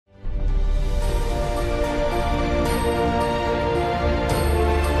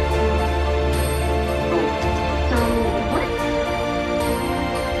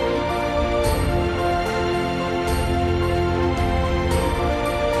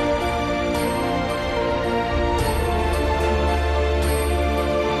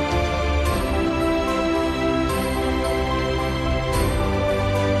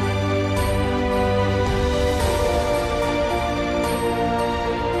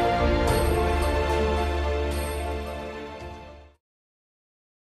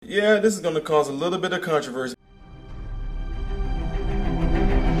Yeah, this is going to cause a little bit of controversy.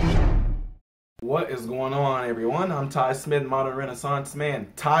 What is going on, everyone? I'm Ty Smith, modern Renaissance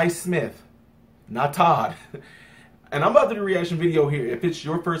man. Ty Smith, not Todd. And I'm about to do a reaction video here. If it's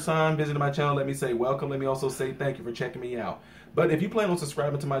your first time visiting my channel, let me say welcome. Let me also say thank you for checking me out. But if you plan on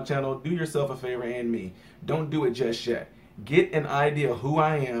subscribing to my channel, do yourself a favor and me. Don't do it just yet. Get an idea of who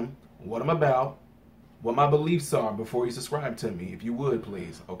I am, what I'm about, what my beliefs are before you subscribe to me, if you would,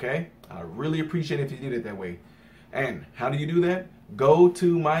 please, okay? I really appreciate it if you did it that way. And how do you do that? Go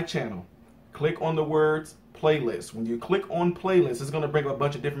to my channel. Click on the words playlist. When you click on playlist, it's going to bring up a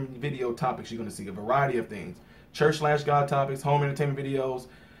bunch of different video topics. You're going to see a variety of things. Church/God topics, home entertainment videos,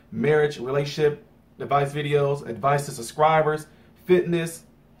 marriage, relationship, advice videos, advice to subscribers, fitness,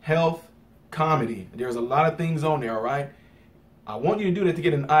 health, comedy. There's a lot of things on there, all right? I want you to do that to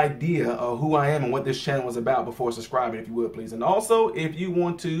get an idea of who I am and what this channel is about before subscribing, if you would, please. And also, if you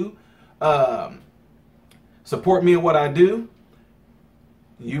want to support me in what I do,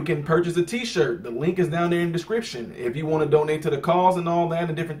 you can purchase a t-shirt. The link is down there in the description. If you want to donate to the cause and all that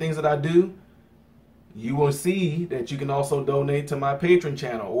and different things that I do, you will see that you can also donate to my Patreon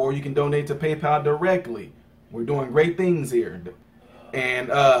channel, or you can donate to PayPal directly. We're doing great things here. And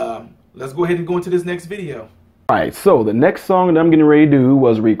let's go ahead and go into this next video. All right, so the next song that I'm getting ready to do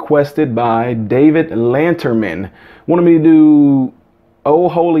was requested by David Lanterman. Wanted me to do Oh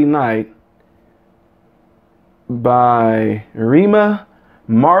Holy Night by Rhema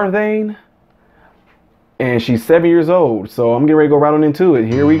Marvanne, and she's 7 years old. So I'm getting ready to go right on into it.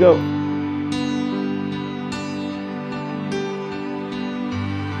 Here we go.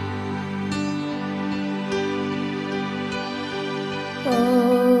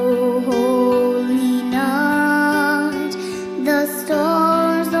 Oh, holy night, the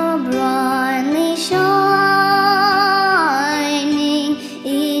stars are brightly shining.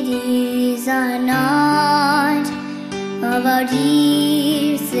 It is a night of our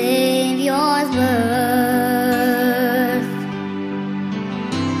dear Savior's birth.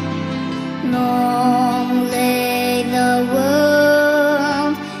 Long lay the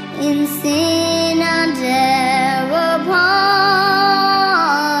world in sin and error pining,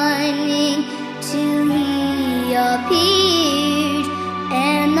 till he appeared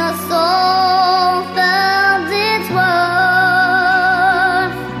and the soul felt its worth.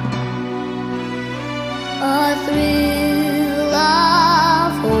 A thrill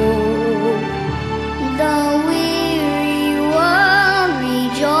of hope, the weary world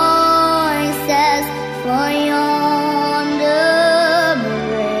rejoices, for yonder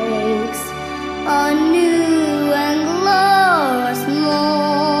breaks a new and glorious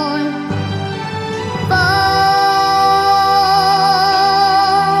morn. Fall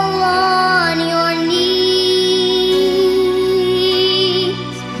on your knees,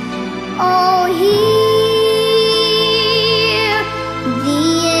 oh, hear the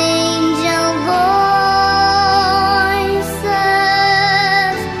angel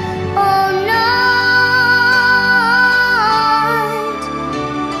voices. Oh, night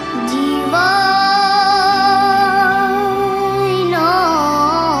divine,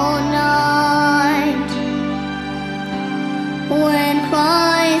 oh, night when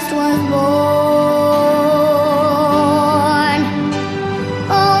Christ was born.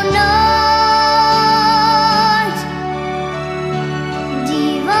 Oh, night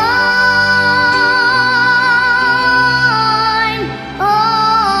divine,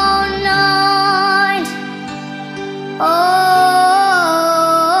 oh, night, oh,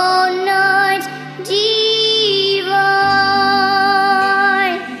 night divine.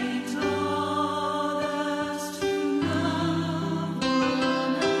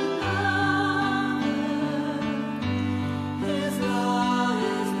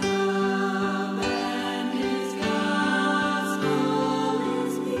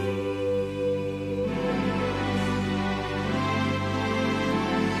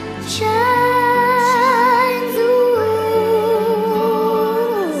 Shines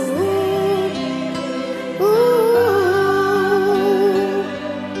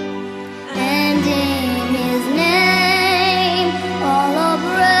and in his name all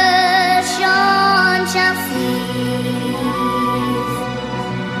oppression shall cease.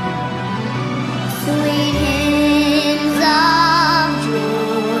 Sweet hymns of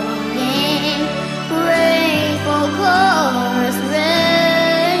joy in grateful chorus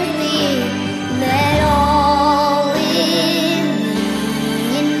raise the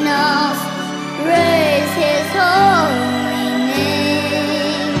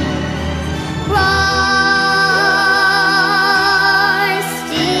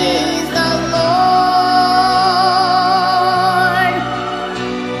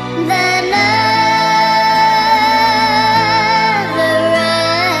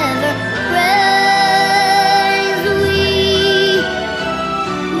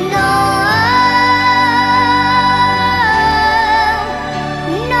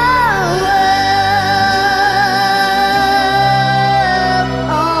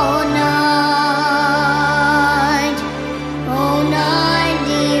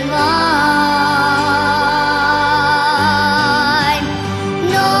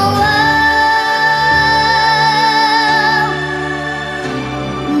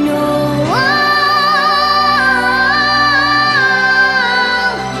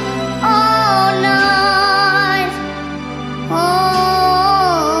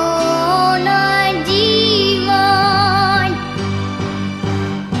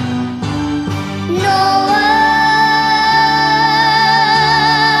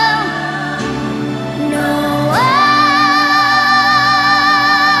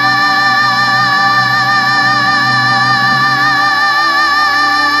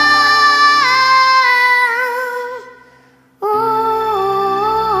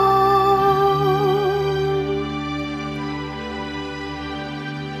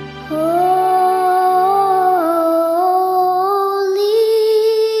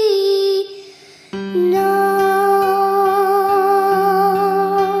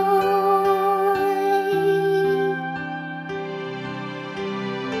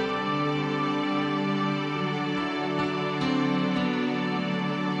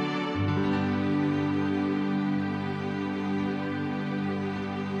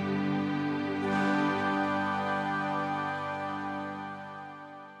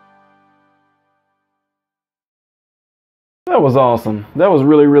That was awesome. That was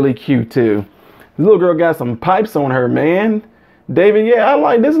really, really cute too. This little girl got some pipes on her, man. David, yeah, I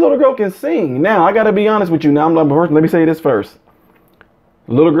like this little girl can sing. Now, I got to be honest with you. Now, let me say this first.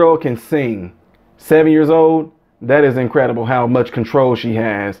 Little girl can sing. 7 years old. That is incredible how much control she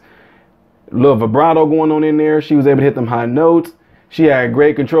has. Little vibrato going on in there. She was able to hit them high notes. She had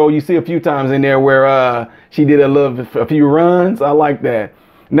great control. You see a few times in there where she did a few runs. I like that.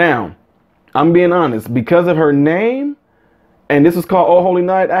 Now, I'm being honest. Because of her name, and this was called Oh Holy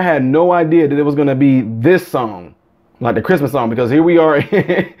Night, I had no idea that it was going to be this song, like the Christmas song, because here we are.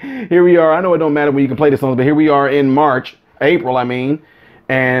 Here we are. I know it don't matter when you can play the songs, but here we are in April, I mean.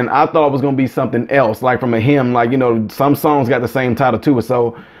 And I thought it was going to be something else, like from a hymn, like, you know, some songs got the same title to it.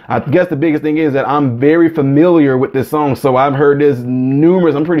 So I guess the biggest thing is that I'm very familiar with this song. So I've heard this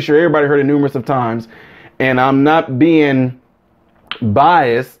I'm pretty sure everybody heard it numerous of times. And I'm not being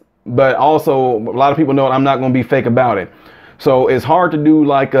biased, but also a lot of people know I'm not going to be fake about it. So it's hard to do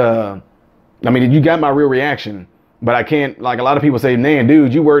like, I mean, you got my real reaction, but I can't, like a lot of people say, man,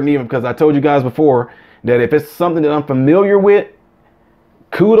 dude, you weren't even, because I told you guys before that if it's something that I'm familiar with,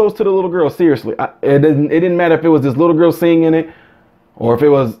 kudos to the little girl. Seriously, it didn't matter if it was this little girl singing it or if it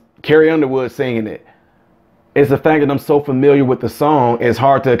was Carrie Underwood singing it. It's the fact that I'm so familiar with the song. It's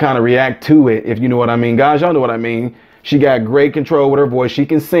hard to kind of react to it, if you know what I mean. Guys, y'all know what I mean. She got great control with her voice. She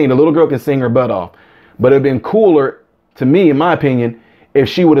can sing. The little girl can sing her butt off. But it'd been cooler to me, in my opinion, if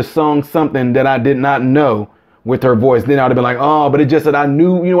she would have sung something that I did not know with her voice. Then I'd have been like, oh, but it just that I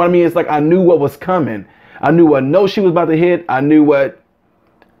knew, you know what I mean? It's like I knew what was coming. I knew what note she was about to hit. I knew what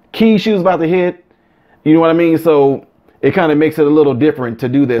key she was about to hit. You know what I mean? So it kind of makes it a little different to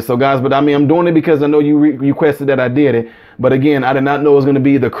do this. So guys, but I mean, I'm doing it because I know you requested that I did it. But again, I did not know it was going to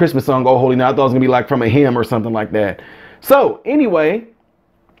be the Christmas song, Oh Holy Night. I thought it was going to be like from a hymn or something like that. So anyway,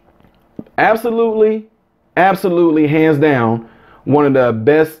 absolutely, hands down, one of the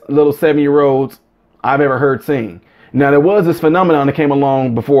best little 7-year-olds I've ever heard sing. Now, there was this phenomenon that came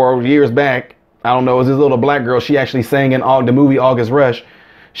along before, years back. I don't know, it was this little black girl. She actually sang in the movie August Rush.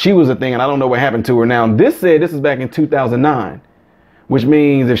 She was a thing, and I don't know what happened to her now. This is back in 2009, which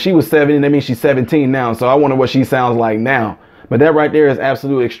means if she was 7, that means she's 17 now. So I wonder what she sounds like now. But that right there is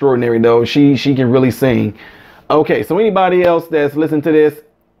absolutely extraordinary, though. She can really sing. Okay, so anybody else that's listening to this,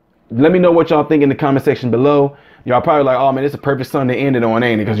 let me know what y'all think in the comment section below. Y'all probably like, oh man, it's a perfect song to end it on,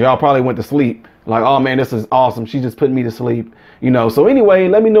 ain't it? Because y'all probably went to sleep. Like, oh man, this is awesome. She just put me to sleep. You know, so anyway,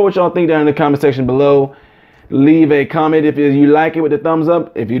 let me know what y'all think down in the comment section below. Leave a comment if you like it with the thumbs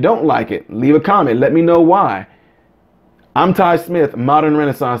up. If you don't like it, leave a comment. Let me know why. I'm Ty Smith, Modern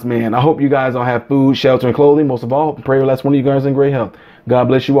Renaissance Man. I hope you guys all have food, shelter, and clothing. Most of all, pray last one of you guys in great health. God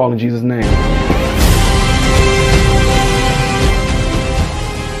bless you all in Jesus' name.